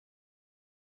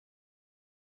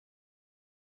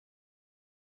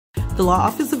The law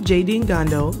office of J.D.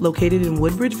 Ngando, located in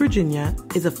Woodbridge, Virginia,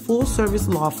 is a full-service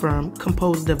law firm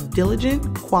composed of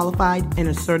diligent, qualified, and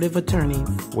assertive attorneys.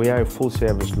 We are a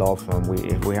full-service law firm.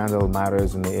 We handle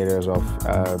matters in the areas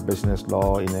of business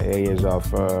law, in the areas of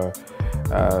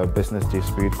business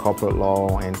dispute, corporate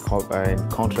law, and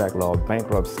contract law,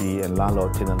 bankruptcy, and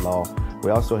landlord-tenant law. We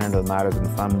also handle matters in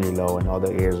family law and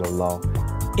other areas of law.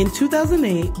 In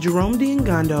 2008, Jerome D.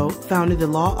 Ngando founded the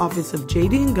law office of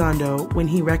J.D. Ngando when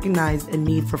he recognized a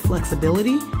need for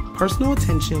flexibility, personal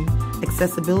attention,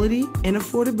 accessibility, and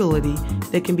affordability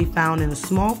that can be found in a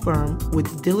small firm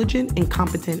with diligent and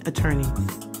competent attorneys.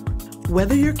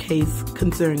 Whether your case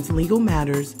concerns legal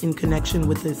matters in connection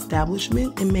with the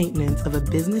establishment and maintenance of a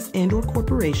business and/or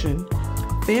corporation,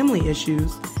 family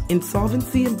issues,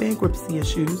 insolvency and bankruptcy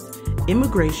issues,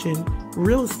 immigration,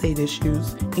 real estate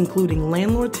issues, including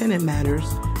landlord-tenant matters,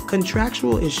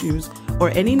 contractual issues, or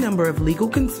any number of legal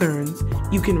concerns,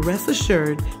 you can rest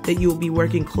assured that you will be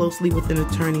working closely with an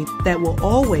attorney that will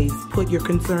always put your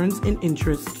concerns and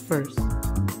interests first.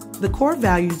 The core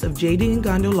values of J.D.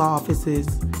 Ngando Law Offices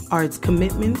are its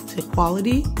commitment to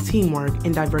quality, teamwork,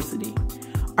 and diversity.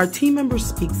 Our team members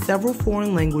speak several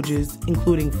foreign languages,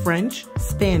 including French,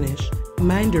 Spanish,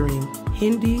 Mandarin,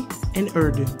 Hindi, and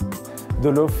Urdu.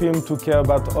 The law firm took care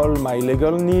about all my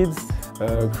legal needs,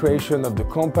 creation of the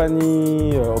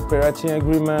company, operating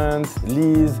agreement,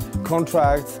 lease,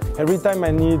 contracts. Every time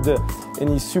I need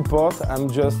any support, I'm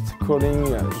just calling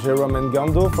Jerome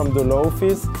Ngando from the law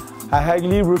office. I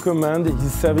highly recommend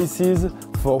his services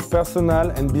for personal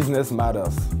and business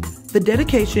matters. The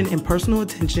dedication and personal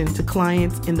attention to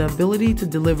clients and the ability to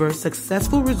deliver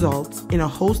successful results in a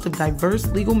host of diverse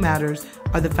legal matters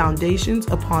are the foundations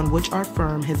upon which our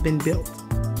firm has been built.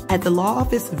 At the law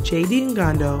office of J.D.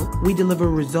 Ngando, we deliver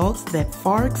results that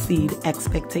far exceed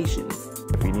expectations.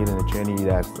 If you need an attorney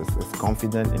that's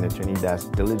confident, an attorney that's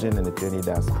diligent, an attorney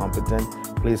that's competent,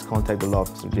 please contact the law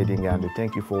office of J.D. Ngando.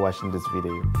 Thank you for watching this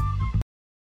video.